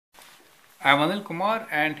I'm Anil Kumar,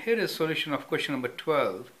 and here is solution of question number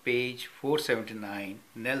 12, page 479,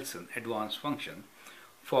 Nelson advanced function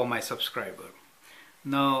for my subscriber.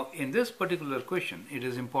 Now, in this particular question, it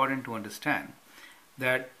is important to understand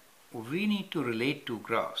that we need to relate two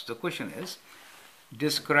graphs. The question is,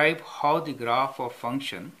 describe how the graph of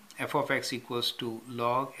function f of x equals to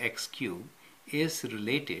log x cube is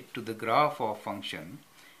related to the graph of function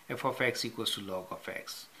f of x equals to log of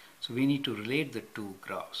x. So we need to relate the two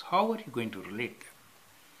graphs. How are you going to relate them?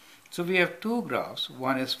 So we have two graphs.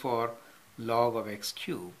 One is for log of x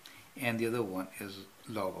cube and the other one is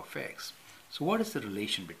log of x. So what is the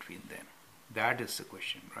relation between them? That is the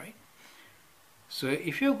question, right? So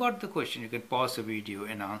if you got the question, you can pause the video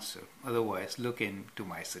and answer. Otherwise, look into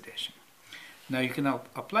my suggestion. Now you can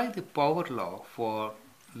apply the power law for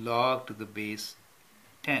log to the base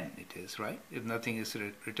 10, it is, right? If nothing is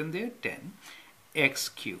written there, 10 x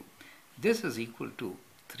cube. This is equal to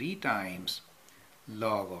 3 times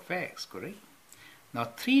log of x, correct? Now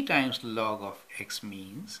 3 times log of x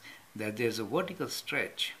means that there's a vertical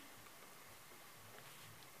stretch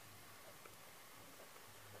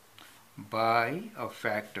by a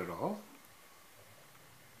factor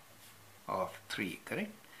of 3,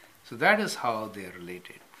 correct? So that is how they are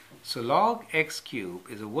related. So log x cube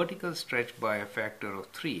is a vertical stretch by a factor of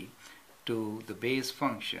 3 to the base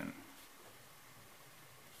function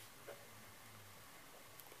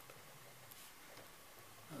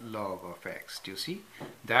log of x. Do you see?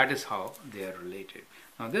 That is how they are related.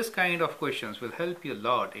 Now this kind of questions will help you a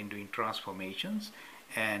lot in doing transformations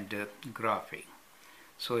and graphing.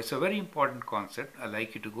 So it's a very important concept. I'd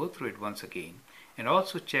like you to go through it once again and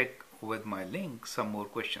also check with my link some more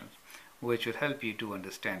questions which will help you to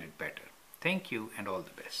understand it better. Thank you and all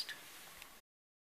the best.